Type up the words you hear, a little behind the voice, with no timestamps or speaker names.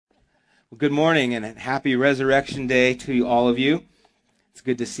Well, good morning and happy Resurrection Day to all of you. It's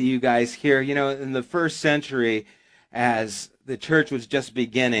good to see you guys here. You know, in the first century, as the church was just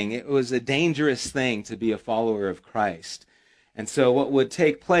beginning, it was a dangerous thing to be a follower of Christ. And so what would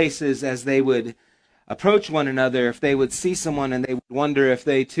take place is as they would approach one another, if they would see someone and they would wonder if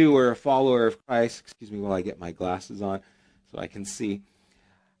they too were a follower of Christ, excuse me while I get my glasses on so I can see,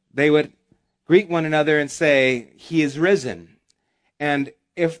 they would greet one another and say, "He is risen." And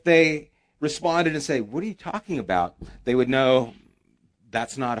if they responded and say, "What are you talking about?" they would know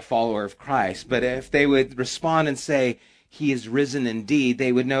that's not a follower of Christ. But if they would respond and say, "He is risen indeed,"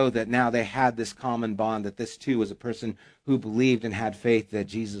 they would know that now they had this common bond, that this too was a person who believed and had faith that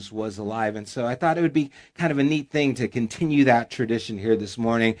Jesus was alive. And so I thought it would be kind of a neat thing to continue that tradition here this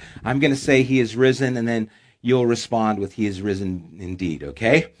morning. I'm going to say "He is risen," and then you'll respond with "He is risen indeed,"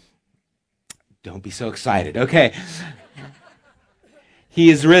 okay? Don't be so excited. Okay. He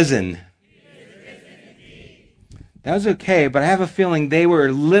is risen. That was okay, but I have a feeling they were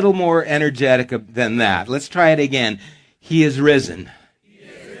a little more energetic than that. Let's try it again. He is risen. He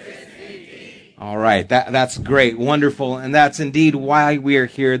is risen indeed. All right, that's great, wonderful, and that's indeed why we are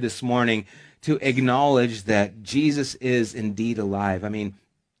here this morning, to acknowledge that Jesus is indeed alive. I mean,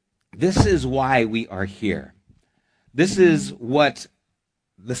 this is why we are here. This is what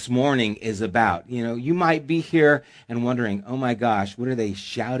this morning is about. You know, you might be here and wondering, oh my gosh, what are they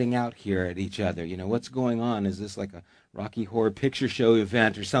shouting out here at each other? You know, what's going on? Is this like a Rocky Horror Picture Show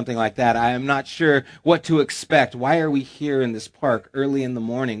event or something like that? I am not sure what to expect. Why are we here in this park early in the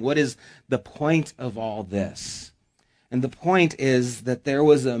morning? What is the point of all this? And the point is that there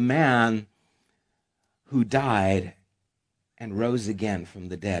was a man who died and rose again from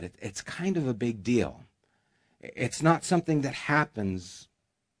the dead. It's kind of a big deal. It's not something that happens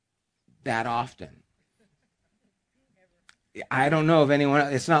that often. I don't know if anyone,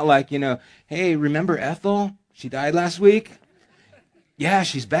 it's not like, you know, hey, remember Ethel? She died last week? Yeah,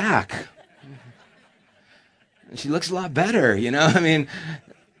 she's back. And she looks a lot better, you know? I mean,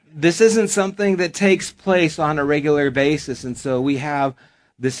 this isn't something that takes place on a regular basis. And so we have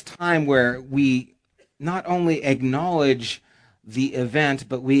this time where we not only acknowledge the event,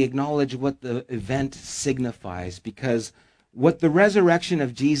 but we acknowledge what the event signifies, because what the resurrection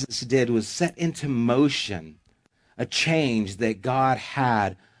of Jesus did was set into motion a change that God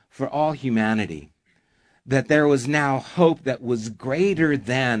had for all humanity. That there was now hope that was greater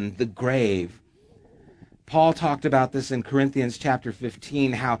than the grave. Paul talked about this in Corinthians chapter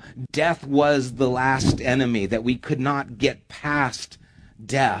 15, how death was the last enemy, that we could not get past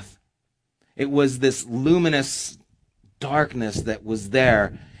death. It was this luminous darkness that was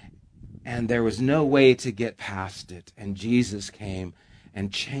there, and there was no way to get past it. And Jesus came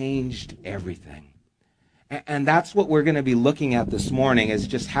and changed everything. And that's what we're going to be looking at this morning, is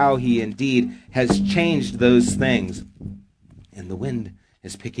just how he indeed has changed those things. And the wind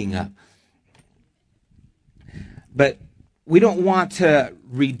is picking up. But we don't want to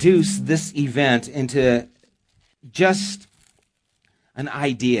reduce this event into just an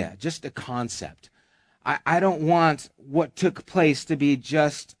idea, just a concept. I don't want what took place to be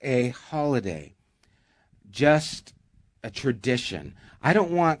just a holiday, just a tradition. I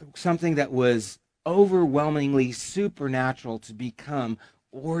don't want something that was overwhelmingly supernatural to become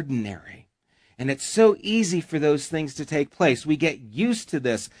ordinary. And it's so easy for those things to take place. We get used to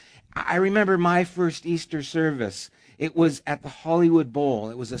this. I remember my first Easter service. It was at the Hollywood Bowl.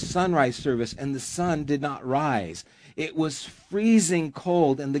 It was a sunrise service, and the sun did not rise. It was freezing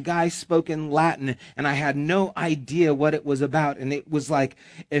cold, and the guy spoke in Latin, and I had no idea what it was about. And it was like,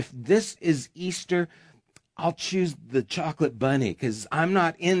 if this is Easter, I'll choose the chocolate bunny, because I'm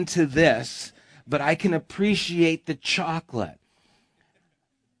not into this, but I can appreciate the chocolate.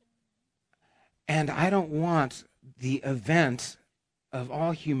 And I don't want the event of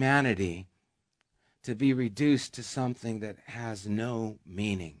all humanity to be reduced to something that has no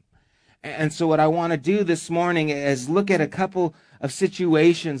meaning. And so what I want to do this morning is look at a couple of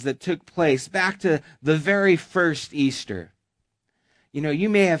situations that took place back to the very first Easter. You know, you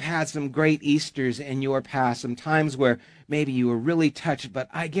may have had some great Easters in your past, some times where maybe you were really touched, but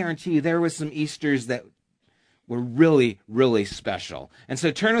I guarantee you there were some Easters that were really, really special. And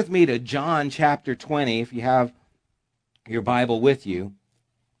so turn with me to John chapter 20, if you have your Bible with you.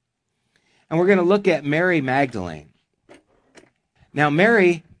 And we're going to look at Mary Magdalene. Now,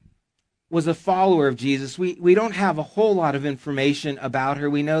 Mary was a follower of Jesus. We don't have a whole lot of information about her.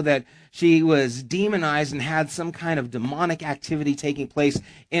 We know that she was demonized and had some kind of demonic activity taking place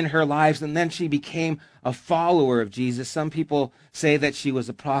in her lives, and then she became a follower of Jesus. Some people say that she was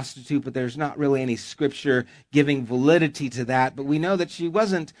a prostitute, but there's not really any scripture giving validity to that. But we know that she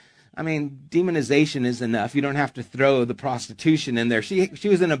wasn't I mean, demonization is enough. You don't have to throw the prostitution in there. She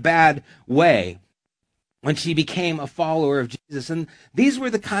was in a bad way when she became a follower of Jesus. And these were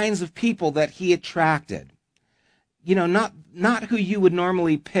the kinds of people that he attracted. You know, not who you would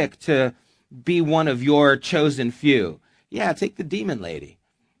normally pick to be one of your chosen few. Yeah, take the demon lady.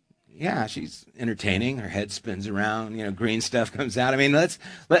 Yeah, she's entertaining. Her head spins around. You know, green stuff comes out. I mean,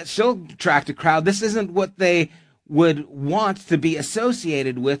 she'll attract a crowd. This isn't what they would want to be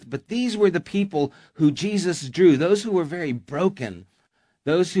associated with, but these were the people who Jesus drew, those who were very broken,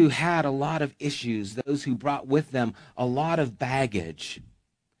 those who had a lot of issues, those who brought with them a lot of baggage.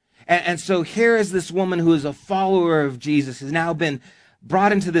 And so here is this woman who is a follower of Jesus, has now been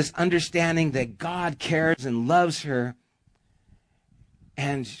brought into this understanding that God cares and loves her.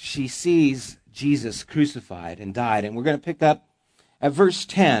 And she sees Jesus crucified and died. And we're going to pick up at verse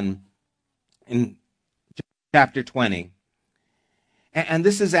 10 in chapter 20. And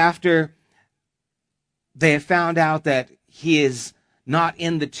this is after they have found out that he is not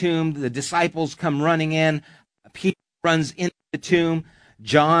in the tomb. The disciples come running in. Peter runs into the tomb.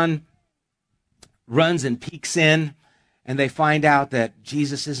 John runs and peeks in. And they find out that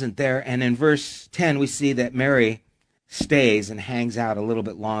Jesus isn't there. And in verse 10, we see that Mary stays and hangs out a little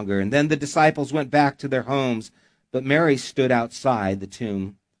bit longer. And then the disciples went back to their homes, but Mary stood outside the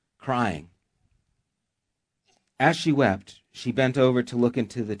tomb crying. As she wept, she bent over to look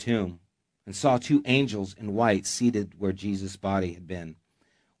into the tomb and saw two angels in white seated where Jesus' body had been,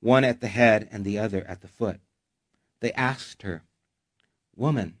 one at the head and the other at the foot. They asked her,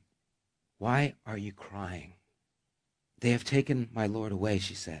 "Woman, why are you crying?" "They have taken my Lord away,"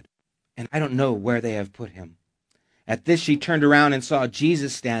 she said, "and I don't know where they have put him." At this, she turned around and saw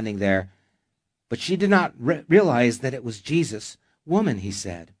Jesus standing there, but she did not realize that it was Jesus. "Woman," he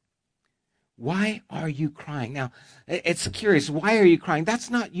said, "why are you crying?" Now, it's curious. Why are you crying? That's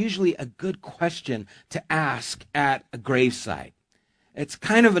not usually a good question to ask at a gravesite. It's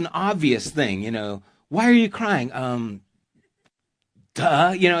kind of an obvious thing, you know. Why are you crying?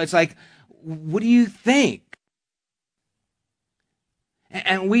 Duh. You know, it's like, what do you think?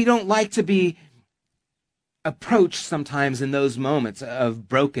 And we don't like to be approached sometimes in those moments of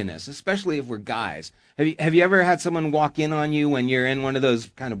brokenness, especially if we're guys. Have you ever had someone walk in on you when you're in one of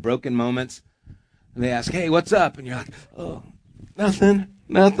those kind of broken moments? And they ask, "Hey, what's up?" And you're like, "Oh, nothing.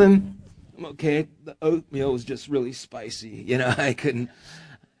 I'm okay. The oatmeal was just really spicy. You know, I couldn't."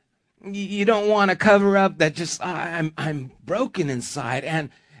 You don't want to cover up that just, I'm broken inside. And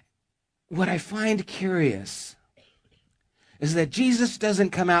what I find curious is that Jesus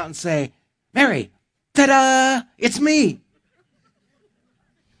doesn't come out and say, "Mary, ta-da, it's me."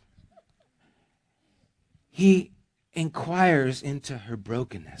 He inquires into her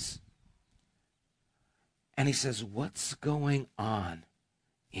brokenness. And he says, "What's going on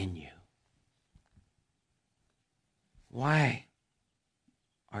in you? Why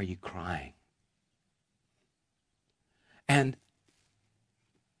are you crying?" And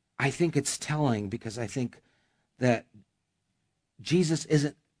I think it's telling, because I think that Jesus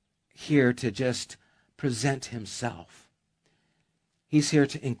isn't here to just present himself. He's here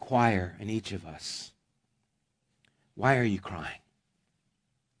to inquire in each of us. Why are you crying?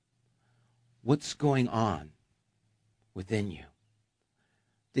 What's going on within you?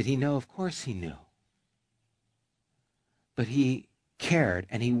 Did he know? Of course he knew. But he cared,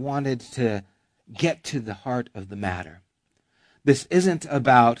 and he wanted to get to the heart of the matter. This isn't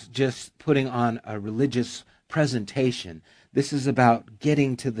about just putting on a religious presentation. This is about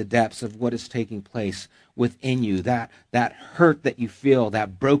getting to the depths of what is taking place within you, that hurt that you feel,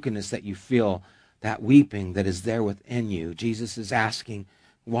 that brokenness that you feel, that weeping that is there within you. Jesus is asking,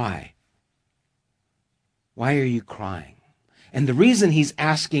 why? Why are you crying? And the reason he's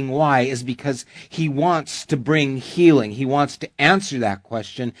asking why is because he wants to bring healing. He wants to answer that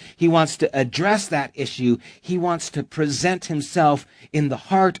question. He wants to address that issue. He wants to present himself in the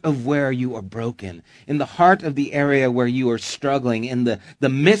heart of where you are broken, in the heart of the area where you are struggling, in the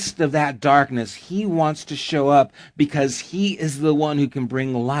midst of that darkness. He wants to show up because he is the one who can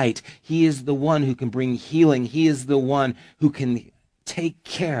bring light. He is the one who can bring healing. He is the one who can take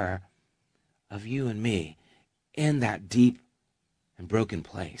care of you and me in that deep and broken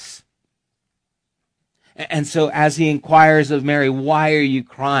place. And so as he inquires of Mary, "Why are you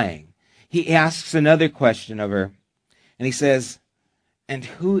crying?" he asks another question of her. And he says, "And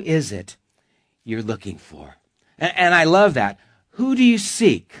who is it you're looking for?" And I love that. Who do you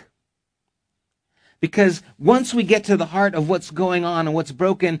seek? Because once we get to the heart of what's going on and what's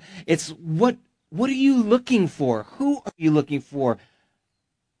broken, it's what are you looking for? Who are you looking for?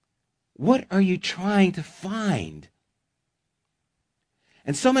 What are you trying to find?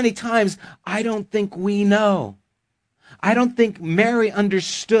 And so many times, I don't think we know. I don't think Mary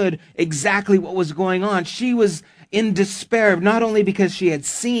understood exactly what was going on. She was in despair, not only because she had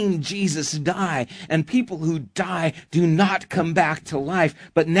seen Jesus die, and people who die do not come back to life,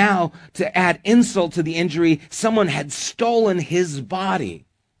 but now, to add insult to the injury, someone had stolen his body.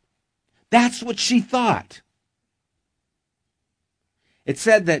 That's what she thought. It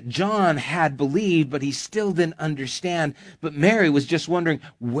said that John had believed, but he still didn't understand. But Mary was just wondering,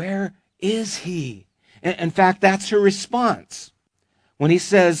 where is he? In fact, that's her response. When he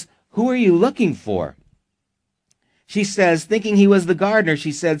says, "Who are you looking for?" She says, thinking he was the gardener,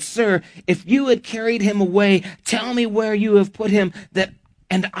 she said, "Sir, if you had carried him away, tell me where you have put him,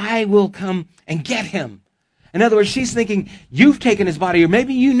 and I will come and get him." In other words, she's thinking, you've taken his body, or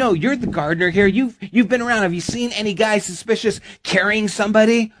maybe you're the gardener here. You've been around. Have you seen any guy suspicious carrying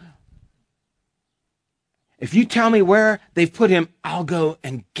somebody? If you tell me where they've put him, I'll go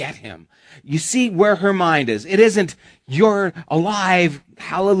and get him. You see where her mind is. It isn't, you're alive,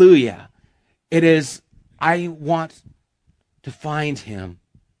 hallelujah. It is, I want to find him,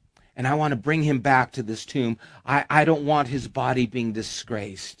 and I want to bring him back to this tomb. I don't want his body being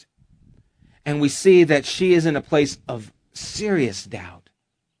disgraced. And we see that she is in a place of serious doubt.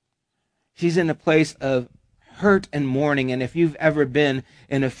 She's in a place of hurt and mourning. And if you've ever been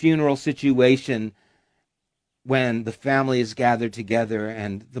in a funeral situation when the family is gathered together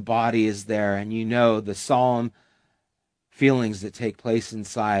and the body is there, and you know the solemn feelings that take place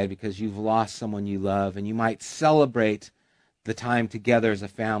inside because you've lost someone you love, and you might celebrate the time together as a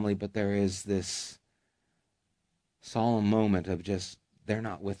family, but there is this solemn moment of just, they're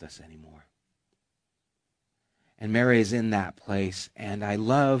not with us anymore. And Mary is in that place. And I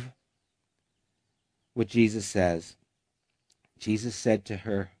love what Jesus says. Jesus said to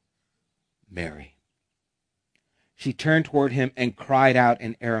her, "Mary." She turned toward him and cried out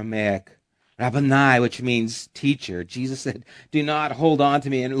in Aramaic, "Rabboni," which means teacher. Jesus said, "Do not hold on to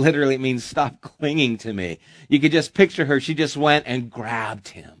me." And literally it means stop clinging to me. You could just picture her. She just went and grabbed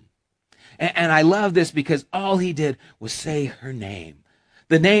him. And I love this because all he did was say her name.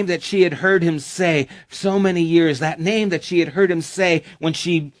 The name that she had heard him say so many years, that name that she had heard him say when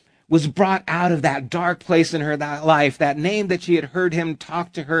she was brought out of that dark place in her life, that name that she had heard him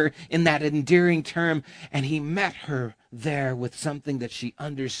talk to her in that endearing term, and he met her there with something that she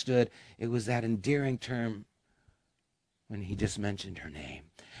understood. It was that endearing term when he just mentioned her name.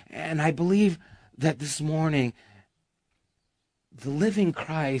 And I believe that this morning, the living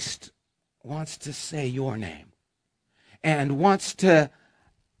Christ wants to say your name and wants to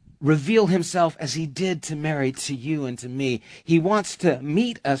reveal himself as he did to Mary, to you and to me. He wants to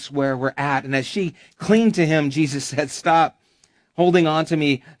meet us where we're at. And as she clinged to him, Jesus said, "Stop holding on to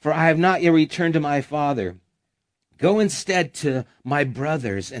me, for I have not yet returned to my Father. Go instead to my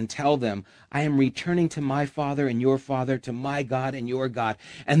brothers and tell them, I am returning to my Father and your Father, to my God and your God."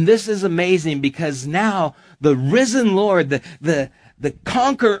 And this is amazing because now the risen Lord, the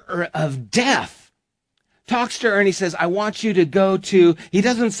conqueror of death, talks to her and he says, "I want you to go to," he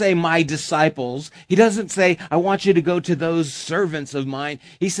doesn't say "my disciples." He doesn't say, "I want you to go to those servants of mine."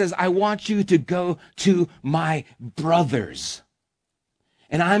 He says, "I want you to go to my brothers.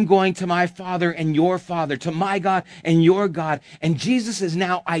 And I'm going to my Father and your Father, to my God and your God." And Jesus is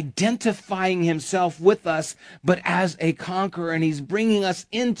now identifying himself with us, but as a conqueror. And he's bringing us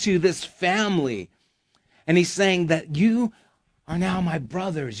into this family. And he's saying that you are now my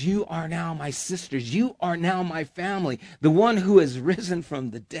brothers. You are now my sisters. You are now my family. The one who has risen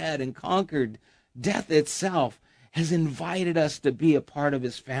from the dead and conquered death itself has invited us to be a part of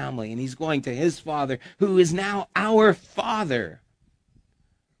his family. And he's going to his Father, who is now our Father,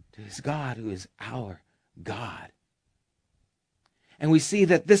 to his God, who is our God. And we see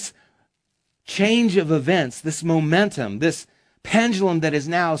that this change of events, this momentum, this pendulum that is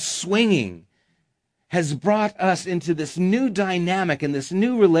now swinging, has brought us into this new dynamic and this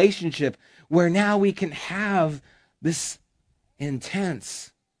new relationship where now we can have this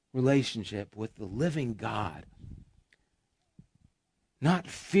intense relationship with the living God, not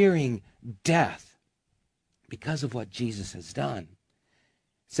fearing death because of what Jesus has done.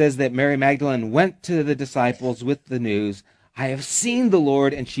 It says that Mary Magdalene went to the disciples with the news, "I have seen the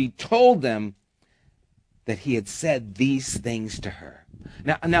Lord," and she told them that he had said these things to her.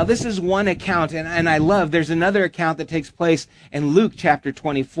 Now this is one account, and I love, there's another account that takes place in Luke chapter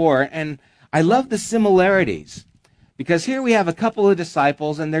 24, and I love the similarities, because here we have a couple of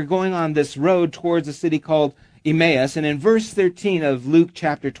disciples, and they're going on this road towards a city called Emmaus, and in verse 13 of Luke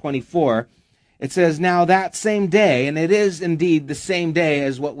chapter 24, it says, "Now that same day," and it is indeed the same day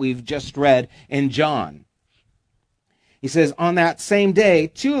as what we've just read in John, He says, on that same day,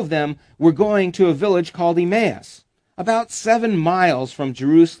 two of them were going to a village called Emmaus, about 7 miles from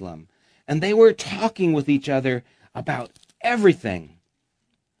Jerusalem, and they were talking with each other about everything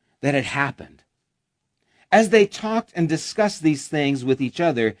that had happened. As they talked and discussed these things with each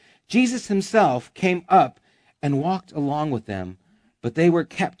other, Jesus himself came up and walked along with them, but they were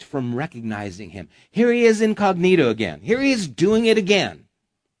kept from recognizing him. Here he is incognito again. Here he is doing it again.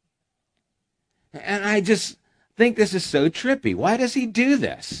 And I just think this is so trippy. Why does he do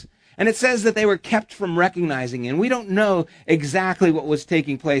this? And it says that they were kept from recognizing him. We don't know exactly what was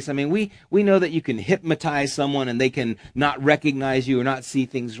taking place. I mean, we know that you can hypnotize someone and they can not recognize you or not see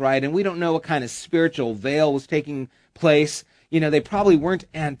things right. And we don't know what kind of spiritual veil was taking place. You know, they probably weren't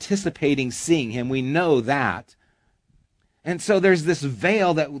anticipating seeing him. We know that. And so there's this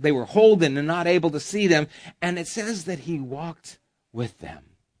veil that they were holding and not able to see them. And it says that he walked with them.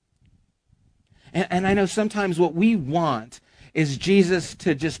 And I know sometimes what we want is Jesus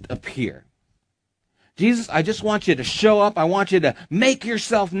to just appear. Jesus, I just want you to show up. I want you to make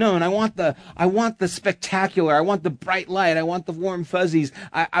yourself known. I want the spectacular. I want the bright light. I want the warm fuzzies.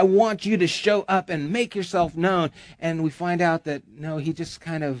 I want you to show up and make yourself known. And we find out that, no, he just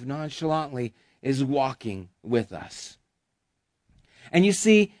kind of nonchalantly is walking with us. And you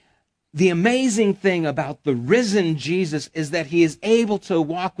see, the amazing thing about the risen Jesus is that he is able to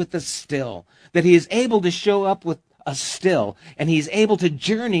walk with us still, that he is able to show up with us still, and he's able to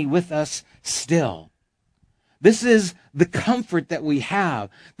journey with us still. This is the comfort that we have,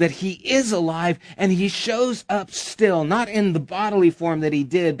 that he is alive and he shows up still, not in the bodily form that he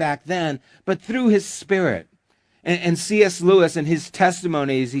did back then, but through his spirit. And C.S. Lewis, in his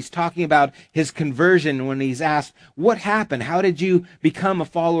testimonies, he's talking about his conversion when he's asked, what happened? How did you become a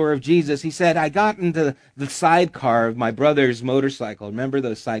follower of Jesus? He said, I got into the sidecar of my brother's motorcycle. Remember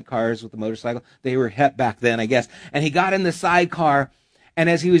those sidecars with the motorcycle? They were hep back then, I guess. And he got in the sidecar, and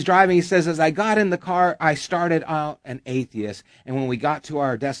as he was driving, he says, as I got in the car, I started out an atheist. And when we got to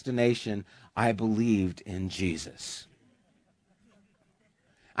our destination, I believed in Jesus.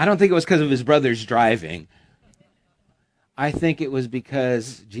 I don't think it was because of his brother's driving. I think it was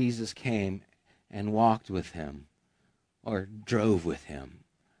because Jesus came and walked with him or drove with him.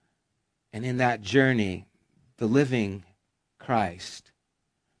 And in that journey, the living Christ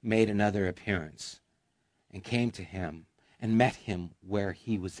made another appearance and came to him and met him where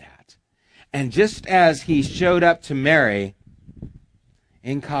he was at. And just as he showed up to Mary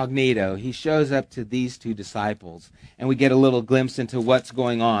incognito, he shows up to these two disciples, and we get a little glimpse into what's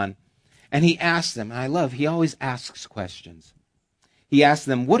going on. And he asks them, and I love, he always asks questions. He asks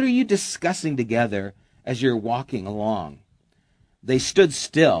them, what are you discussing together as you're walking along? They stood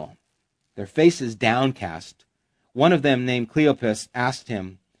still, their faces downcast. One of them, named Cleopas, asked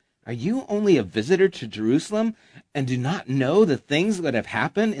him, are you only a visitor to Jerusalem and do not know the things that have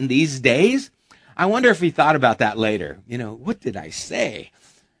happened in these days? I wonder if he thought about that later. You know, what did I say?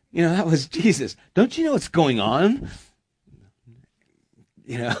 You know, that was Jesus. Don't you know what's going on?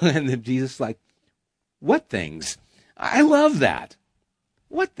 You know, and then Jesus is like, what things? I love that.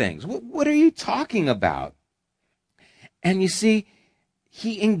 What things? What are you talking about? And you see,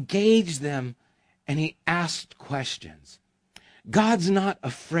 he engaged them and he asked questions. God's not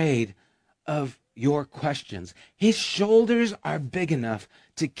afraid of your questions. His shoulders are big enough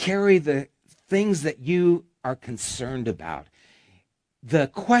to carry the things that you are concerned about. The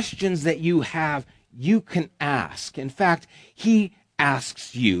questions that you have, you can ask. In fact, he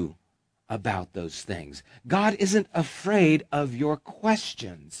asks you about those things. God isn't afraid of your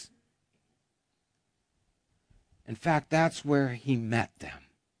questions. In fact, that's where he met them,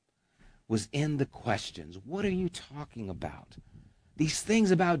 was in the questions. What are you talking about? These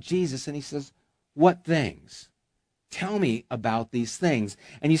things about Jesus. And he says, what things? Tell me about these things.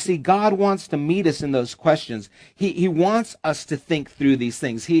 And you see, God wants to meet us in those questions. He wants us to think through these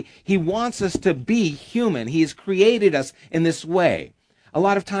things. He wants us to be human. He has created us in this way. A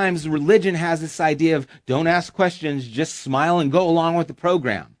lot of times religion has this idea of don't ask questions, just smile and go along with the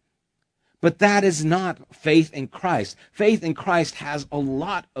program. But that is not faith in Christ. Faith in Christ has a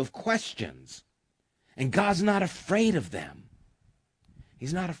lot of questions. And God's not afraid of them.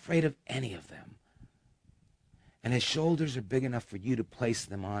 He's not afraid of any of them. And his shoulders are big enough for you to place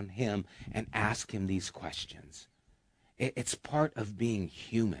them on him and ask him these questions. It's part of being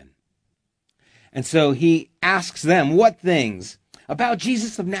human. And so he asks them, what things? About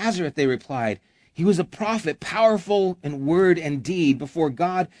Jesus of Nazareth, they replied. He was a prophet, powerful in word and deed before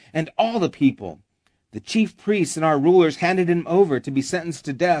God and all the people. The chief priests and our rulers handed him over to be sentenced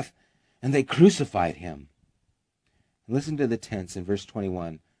to death, and they crucified him. Listen to the tense in verse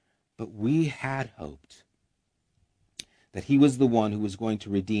 21. But we had hoped that he was the one who was going to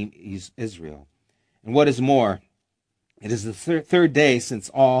redeem Israel. And what is more, it is the third day since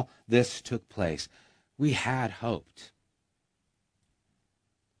all this took place. We had hoped.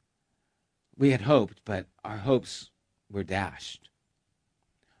 We had hoped, but our hopes were dashed.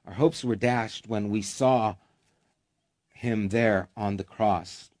 Our hopes were dashed when we saw him there on the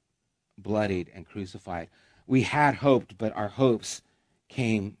cross, bloodied and crucified. We had hoped, but our hopes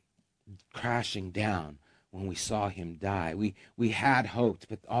came crashing down when we saw him die. We had hoped,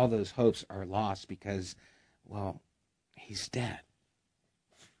 but all those hopes are lost because, well, he's dead.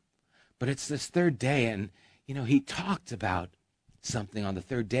 But it's this third day, and, he talked about something on the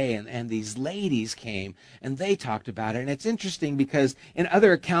third day, and these ladies came, and they talked about it. And it's interesting because in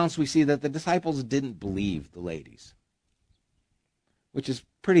other accounts we see that the disciples didn't believe the ladies, which is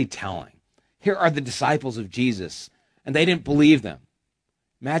pretty telling. Here are the disciples of Jesus, and they didn't believe them.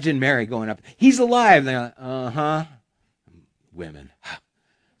 Imagine Mary going up, he's alive. And they're like, uh-huh. Women,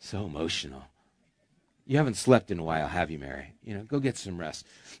 so emotional. You haven't slept in a while, have you, Mary? Go get some rest.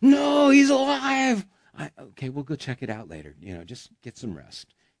 No, he's alive. Okay, we'll go check it out later. Just get some rest.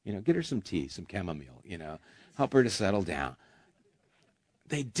 Get her some tea, some chamomile, help her to settle down.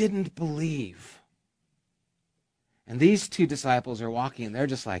 They didn't believe. And these two disciples are walking, and they're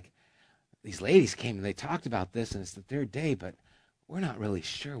just like, these ladies came, and they talked about this, and it's the third day, but we're not really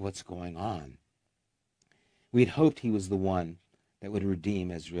sure what's going on. We'd hoped he was the one that would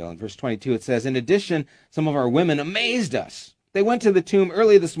redeem Israel. In verse 22, it says, in addition, some of our women amazed us. They went to the tomb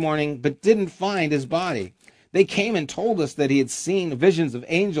early this morning, but didn't find his body. They came and told us that he had seen visions of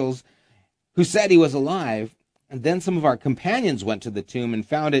angels who said he was alive. And then some of our companions went to the tomb and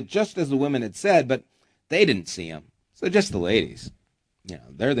found it just as the women had said, but they didn't see him. So just the ladies.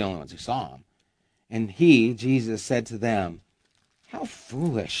 They're the only ones who saw him. And he, Jesus, said to them, how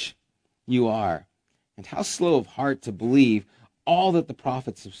foolish you are, and how slow of heart to believe all that the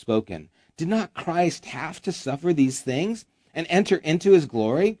prophets have spoken. Did not Christ have to suffer these things and enter into his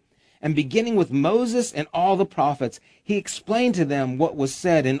glory? And beginning with Moses and all the prophets, he explained to them what was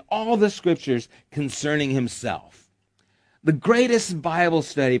said in all the scriptures concerning himself. The greatest Bible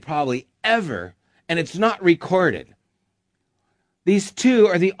study probably ever, and it's not recorded. These two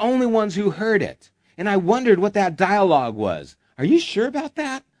are the only ones who heard it. And I wondered what that dialogue was. Are you sure about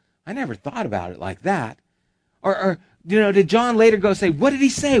that? I never thought about it like that. Or did John later go say, what did he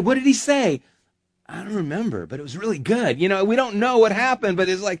say? What did he say? I don't remember, but it was really good. We don't know what happened, but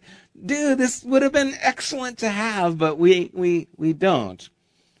it's like, dude, this would have been excellent to have, but we don't.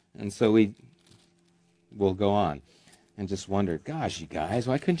 And so we'll go on and just wonder, gosh, you guys,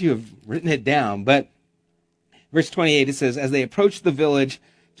 why couldn't you have written it down? But verse 28, it says, as they approached the village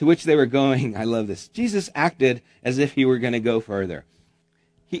to which they were going, I love this, Jesus acted as if he were going to go further.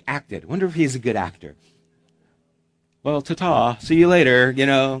 He acted. Wonder if he's a good actor. Well, ta-ta, see you later,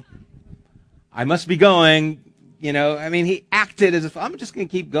 I must be going, he acted as if I'm just going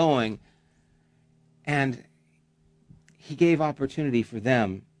to keep going. And he gave opportunity for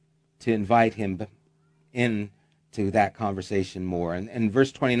them to invite him into that conversation more. And in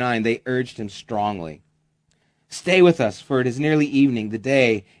verse 29, they urged him strongly, stay with us, for it is nearly evening. The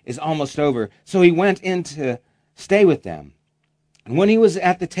day is almost over. So he went in to stay with them. And when he was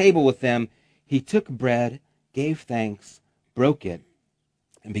at the table with them, he took bread, gave thanks, broke it,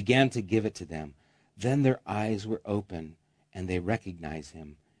 and began to give it to them. Then their eyes were open, and they recognized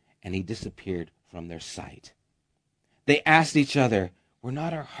him, and he disappeared from their sight. They asked each other, were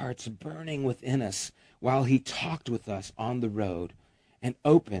not our hearts burning within us while he talked with us on the road and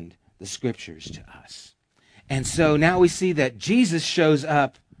opened the scriptures to us? And so now we see that Jesus shows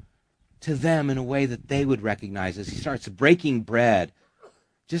up to them in a way that they would recognize as he starts breaking bread,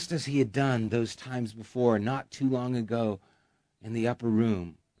 just as he had done those times before, not too long ago in the upper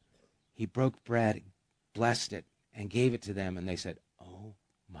room. He broke bread, blessed it, and gave it to them, and they said, oh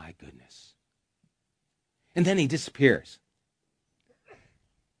my goodness. And then he disappears.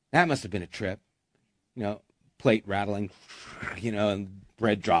 That must have been a trip. Plate rattling, and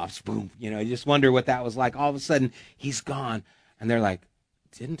bread drops, boom. You just wonder what that was like. All of a sudden, he's gone. And they're like,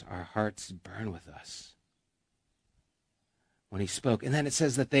 didn't our hearts burn with us when he spoke? And then it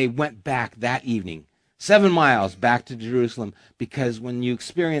says that they went back that evening, 7 miles back to Jerusalem, because when you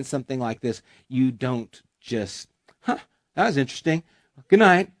experience something like this, you don't just, that was interesting. Good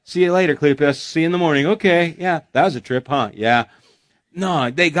night. See you later, Cleopas. See you in the morning. Okay, yeah, that was a trip, huh? Yeah.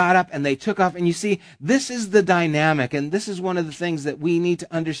 No, they got up and they took off. And you see, this is the dynamic. And this is one of the things that we need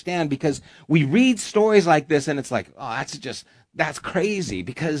to understand, because we read stories like this and it's like, oh, that's crazy,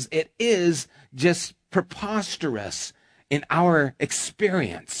 because it is just preposterous in our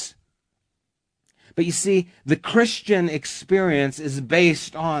experience. But you see, the Christian experience is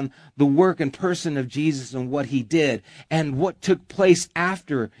based on the work and person of Jesus and what he did and what took place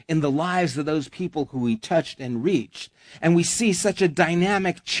after in the lives of those people who he touched and reached. And we see such a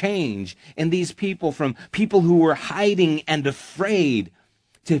dynamic change in these people, from people who were hiding and afraid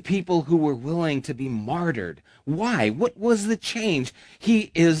to people who were willing to be martyred. Why? What was the change?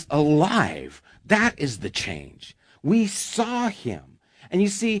 He is alive. That is the change. We saw him. And you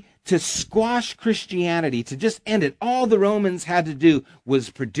see, to squash Christianity, to just end it, all the Romans had to do was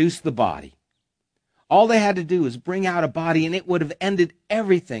produce the body. All they had to do was bring out a body, and it would have ended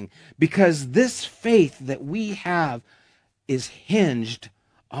everything, because this faith that we have is hinged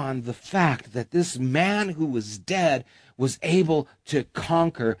on the fact that this man who was dead was able to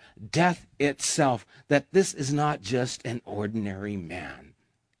conquer death itself, that this is not just an ordinary man.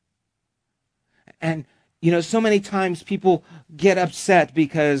 And so many times people get upset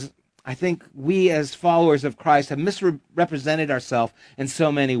because I think we as followers of Christ have misrepresented ourselves in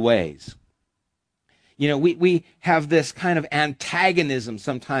so many ways. We have this kind of antagonism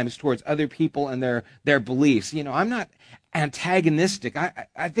sometimes towards other people and their beliefs. I'm not antagonistic.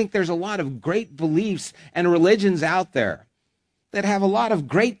 I think there's a lot of great beliefs and religions out there that have a lot of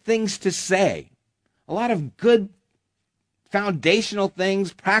great things to say, a lot of good foundational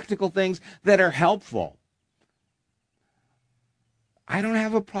things, practical things that are helpful. I don't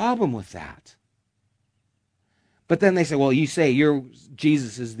have a problem with that. But then they say, well, you say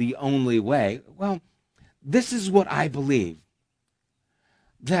Jesus is the only way. Well, this is what I believe.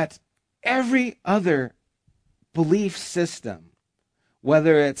 That every other belief system,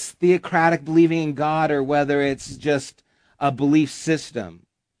 whether it's theocratic, believing in God, or whether it's just a belief system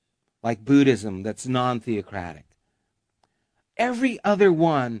like Buddhism that's non-theocratic, every other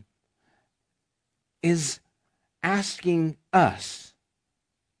one is asking us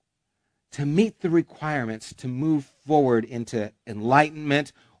to meet the requirements to move forward into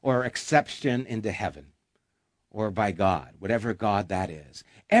enlightenment or acceptance into heaven, or by God, whatever God that is.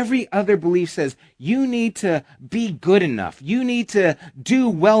 Every other belief says you need to be good enough. You need to do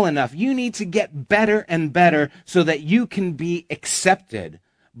well enough. You need to get better and better so that you can be accepted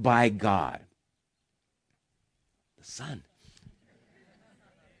by God. The sun.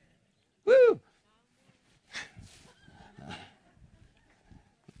 Woo!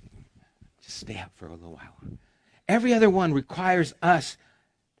 Stay up for a little while. Every other one requires us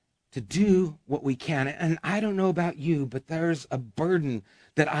to do what we can. And I don't know about you, but there's a burden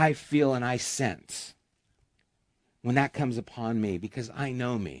that I feel and I sense when that comes upon me, because I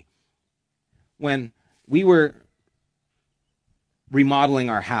know me. When we were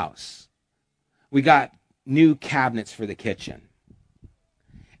remodeling our house, we got new cabinets for the kitchen.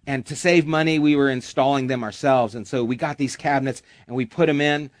 And to save money, we were installing them ourselves. And so we got these cabinets and we put them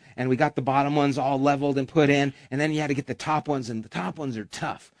in, and we got the bottom ones all leveled and put in. And then you had to get the top ones, and the top ones are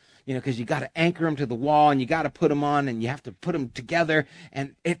tough, because you got to anchor them to the wall and you got to put them on and you have to put them together.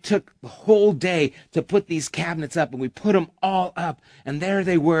 And it took the whole day to put these cabinets up, and we put them all up, and there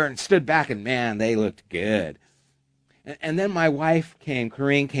they were, and stood back, and man, they looked good. And then my wife came,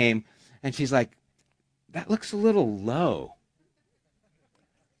 Corinne came, and she's like, that looks a little low.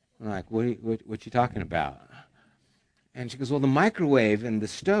 I'm like, what you talking about? And she goes, well, the microwave and the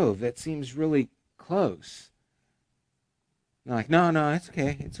stove, that seems really close. And I'm like, no, it's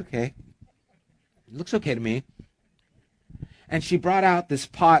okay. It's okay. It looks okay to me. And she brought out this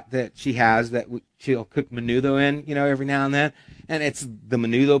pot that she has that she'll cook menudo in, every now and then. And it's the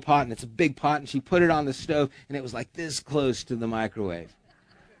menudo pot, and it's a big pot, and she put it on the stove, and it was like this close to the microwave.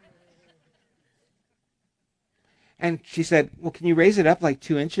 And she said, well, can you raise it up like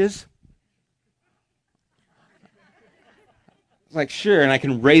 2 inches? I was like, sure, and I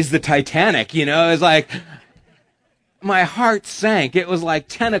can raise the Titanic, It's like, my heart sank. It was like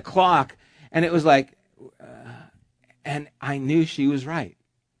 10 o'clock, and it was like, and I knew she was right.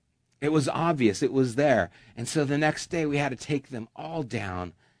 It was obvious. It was there. And so the next day we had to take them all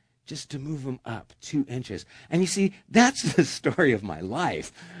down just to move them up 2 inches. And you see, that's the story of my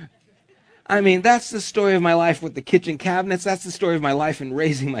life. I mean, that's the story of my life with the kitchen cabinets. That's the story of my life in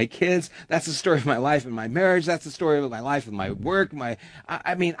raising my kids. That's the story of my life in my marriage. That's the story of my life in my work.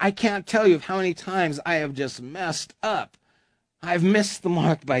 I can't tell you how many times I have just messed up. I've missed the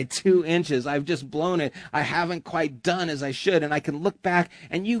mark by 2 inches. I've just blown it. I haven't quite done as I should. And I can look back,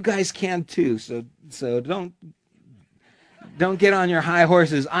 and you guys can too. So don't get on your high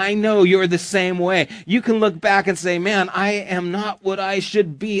horses. I know you're the same way. You can look back and say, man, I am not what I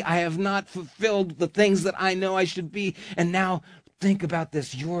should be. I have not fulfilled the things that I know I should be. And now think about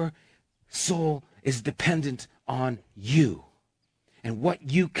this. Your soul is dependent on you. and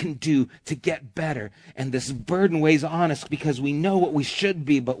what you can do to get better. And this burden weighs on us because we know what we should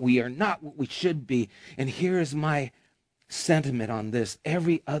be, but we are not what we should be. And here is my sentiment on this.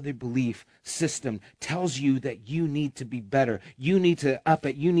 Every other belief system tells you that you need to be better. You need to up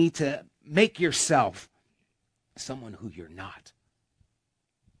it. You need to make yourself someone who you're not.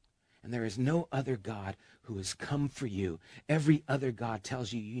 And there is no other God who has come for you. Every other God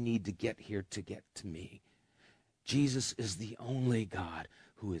tells you you need to get here to get to me. Jesus is the only God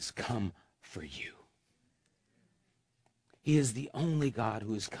who has come for you. He is the only God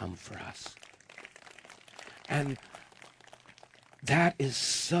who has come for us. And that is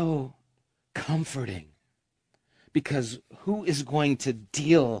so comforting, because who is going to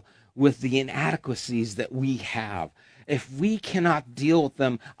deal with the inadequacies that we have? If we cannot deal with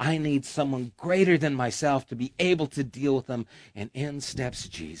them, I need someone greater than myself to be able to deal with them. And in steps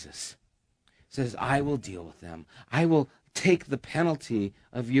Jesus. Says, I will deal with them. I will take the penalty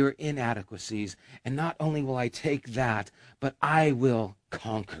of your inadequacies. And not only will I take that, but I will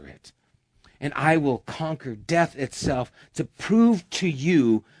conquer it. And I will conquer death itself to prove to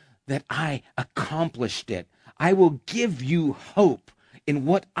you that I accomplished it. I will give you hope in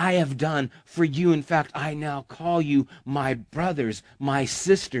what I have done for you. In fact, I now call you my brothers, my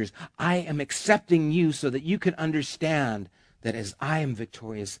sisters. I am accepting you so that you can understand that as I am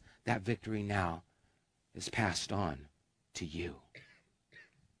victorious, that victory now is passed on to you.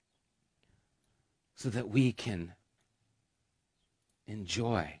 So that we can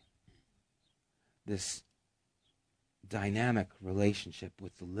enjoy this dynamic relationship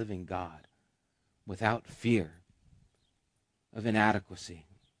with the living God without fear of inadequacy,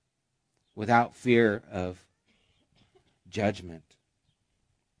 without fear of judgment,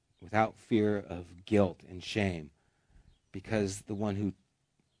 without fear of guilt and shame, because the one who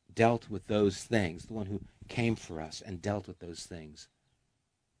dealt with those things, the one who came for us and dealt with those things,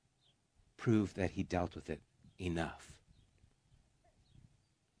 proved that he dealt with it enough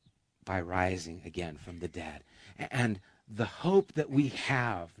by rising again from the dead. And the hope that we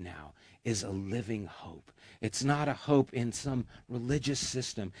have now is a living hope. It's not a hope in some religious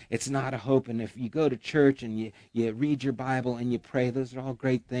system. It's not a hope, and if you go to church and you read your Bible and you pray, those are all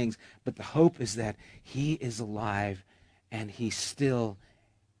great things. But the hope is that he is alive and he still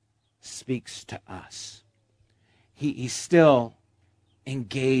speaks to us. He still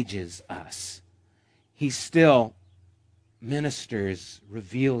engages us. He still ministers,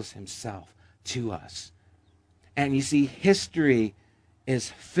 reveals himself to us. And you see, history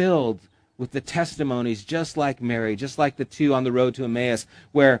is filled with the testimonies, just like Mary, just like the two on the road to Emmaus,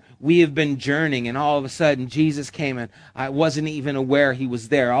 where we have been journeying, and all of a sudden Jesus came, and I wasn't even aware he was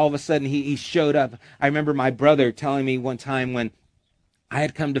there. All of a sudden he showed up. I remember my brother telling me one time when I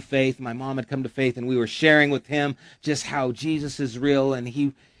had come to faith, my mom had come to faith, and we were sharing with him just how Jesus is real, and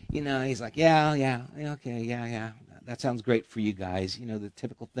he, he's like, yeah, okay, yeah, that sounds great for you guys, the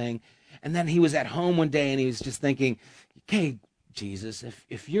typical thing. And then he was at home one day, and he was just thinking, okay, Jesus,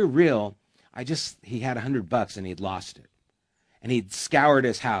 if you're real, he had $100 and he'd lost it. And he'd scoured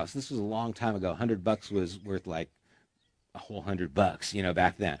his house. This was a long time ago. $100 was worth like a whole $100,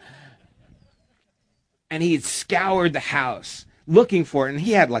 back then. And he'd scoured the house looking for it. And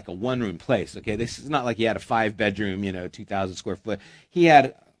he had like a one-room place, okay? This is not like he had a 5-bedroom, 2,000 square foot. He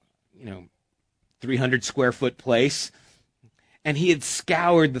had, 300 square foot place. And he had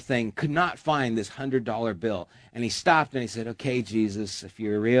scoured the thing, could not find this $100 bill. And he stopped and he said, okay, Jesus, if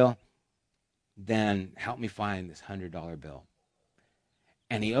you're real, then help me find this $100 bill.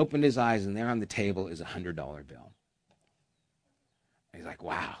 And he opened his eyes, and there on the table is a $100 bill. And he's like,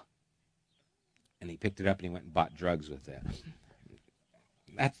 wow. And he picked it up and he went and bought drugs with it.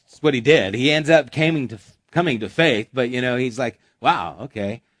 That's what he did. He ends up coming to faith, but, he's like, wow,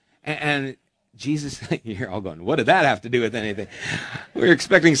 okay. And Jesus, you're all going, what did that have to do with anything? We were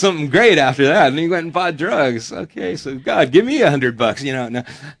expecting something great after that, and he went and bought drugs. Okay, so God, give me $100, No,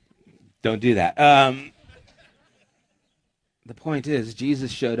 don't do that. The point is,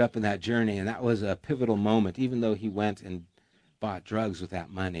 Jesus showed up in that journey, and that was a pivotal moment. Even though he went and bought drugs with that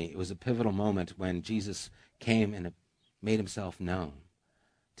money, it was a pivotal moment when Jesus came and made himself known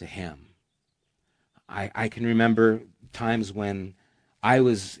to him. I can remember times when I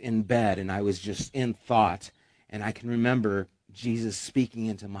was in bed and I was just in thought, and I can remember Jesus speaking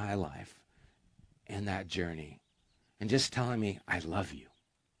into my life in that journey and just telling me, I love you.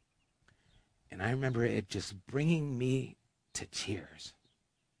 And I remember it just bringing me to tears,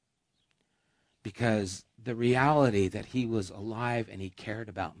 because the reality that he was alive and he cared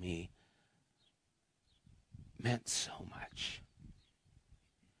about me meant so much.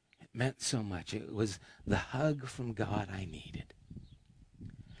 It meant so much. It was the hug from God I needed.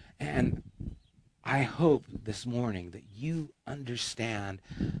 And I hope this morning that you understand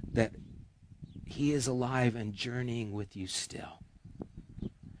that he is alive and journeying with you still.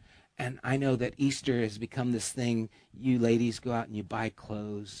 And I know that Easter has become this thing. You ladies go out and you buy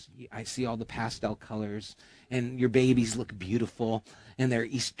clothes. I see all the pastel colors, and your babies look beautiful in their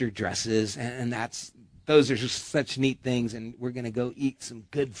Easter dresses, and those are just such neat things. And we're going to go eat some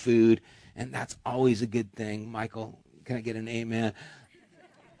good food, and that's always a good thing. Michael, can I get an amen?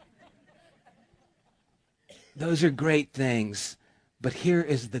 Those are great things, but here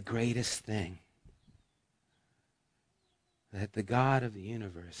is the greatest thing: that the God of the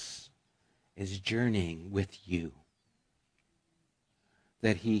universe is journeying with you,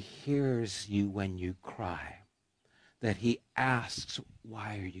 that he hears you when you cry, that he asks,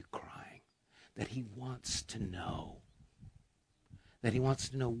 why are you crying? That he wants to know,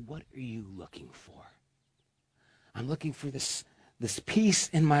 what are you looking for? I'm looking for this peace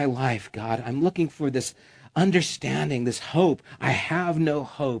in my life, God. I'm looking for this understanding, this hope. I have no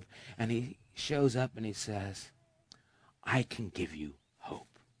hope. And he shows up and he says, I can give you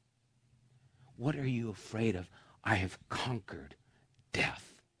hope. What are you afraid of? I have conquered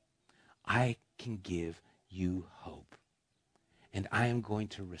death. I can give you hope. And I am going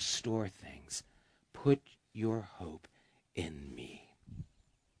to restore things. Put your hope in me.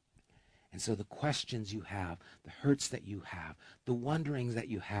 And so the questions you have, the hurts that you have, the wonderings that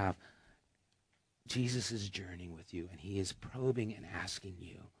you have, Jesus is journeying with you, and he is probing and asking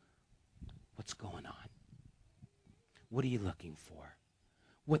you, what's going on? What are you looking for?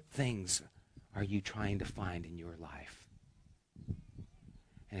 What things are you trying to find in your life?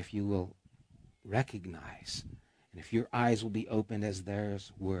 And if you will recognize, and if your eyes will be opened as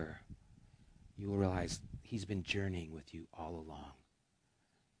theirs were, you will realize he's been journeying with you all along.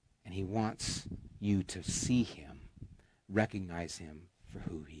 And he wants you to see him, recognize him for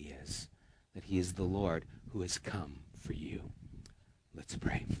who he is, that he is the Lord who has come for you. Let's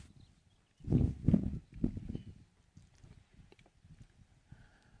pray.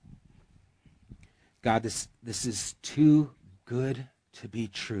 God, this is too good to be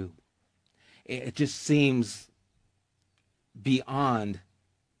true. It just seems beyond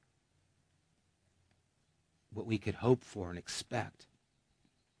what we could hope for and expect.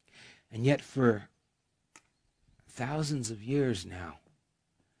 And yet for thousands of years now,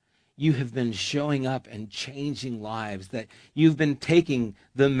 you have been showing up and changing lives, that you've been taking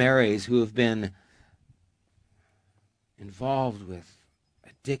the Marys who have been involved with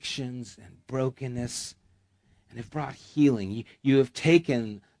addictions and brokenness and have brought healing. You have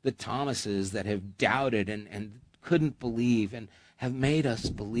taken the Thomases that have doubted and couldn't believe and have made us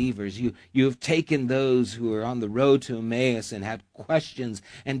believers. You have taken those who are on the road to Emmaus and had questions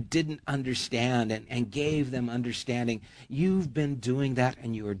and didn't understand and gave them understanding. You've been doing that,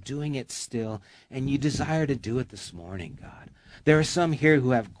 and you are doing it still, and you desire to do it this morning, God. There are some here who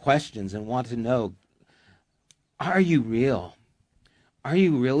have questions and want to know, are you real? Are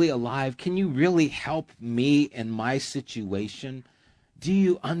you really alive? Can you really help me in my situation? Do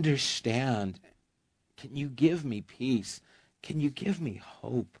you understand? Can you give me peace? Can you give me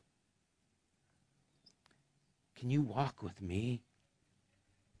hope? Can you walk with me?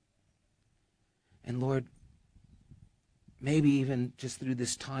 And Lord, maybe even just through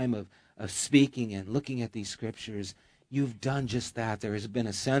this time of speaking and looking at these scriptures, you've done just that. There has been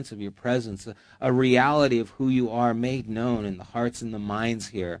a sense of your presence, a reality of who you are made known in the hearts and the minds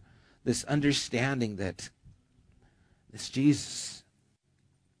here. This understanding that this Jesus,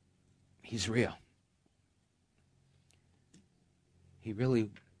 he's real. He really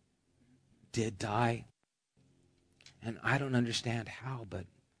did die. And I don't understand how, but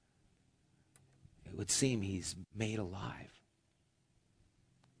it would seem he's made alive.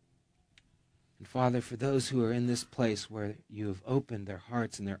 And Father, for those who are in this place where you have opened their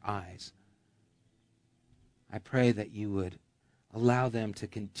hearts and their eyes, I pray that you would allow them to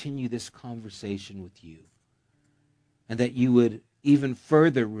continue this conversation with you, and that you would even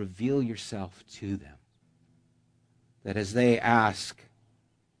further reveal yourself to them. That as they ask,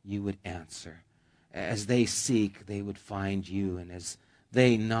 you would answer. As they seek, they would find you. And as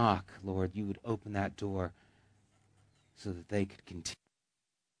they knock, Lord, you would open that door so that they could continue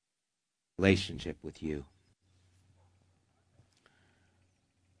relationship with you.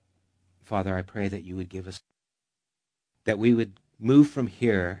 Father, I pray that you would give us, that we would move from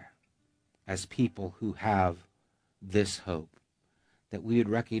here as people who have this hope, that we would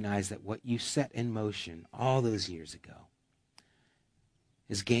recognize that what you set in motion all those years ago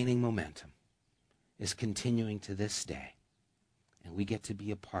is gaining momentum, is continuing to this day, and we get to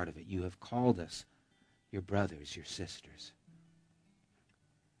be a part of it. You have called us your brothers, your sisters.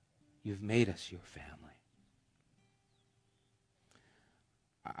 You've made us your family.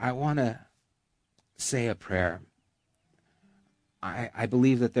 I want to say a prayer. I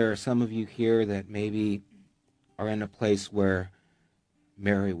believe that there are some of you here that maybe are in a place where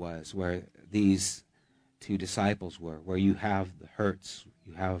Mary was, where these two disciples were, where you have the hurts,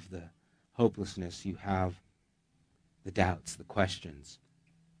 you have the hopelessness, you have the doubts, the questions.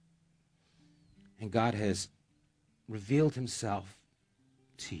 And God has revealed himself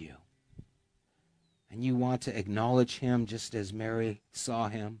to you. And you want to acknowledge him just as Mary saw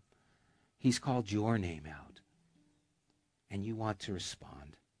him. He's called your name out. And you want to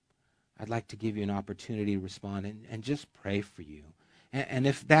respond. I'd like to give you an opportunity to respond and just pray for you. And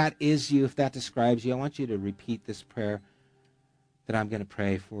if that is you, if that describes you, I want you to repeat this prayer that I'm going to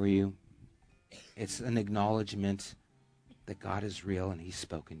pray for you. It's an acknowledgement that God is real and he's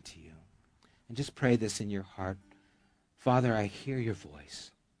spoken to you. And just pray this in your heart. Father, I hear your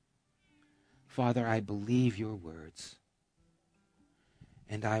voice. Father, I believe your words.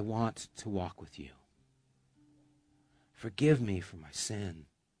 And I want to walk with you. Forgive me for my sin,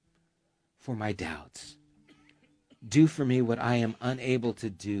 for my doubts. Do for me what I am unable to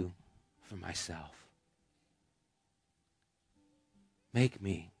do for myself. Make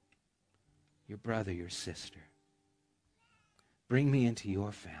me your brother, your sister. Bring me into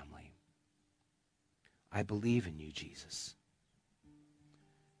your family. I believe in you, Jesus.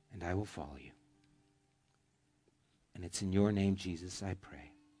 And I will follow you. And it's in your name, Jesus, I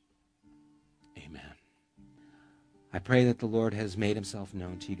pray. Amen. I pray that the Lord has made himself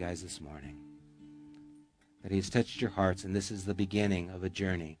known to you guys this morning. That he has touched your hearts, and this is the beginning of a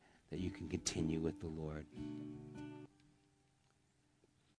journey that you can continue with the Lord.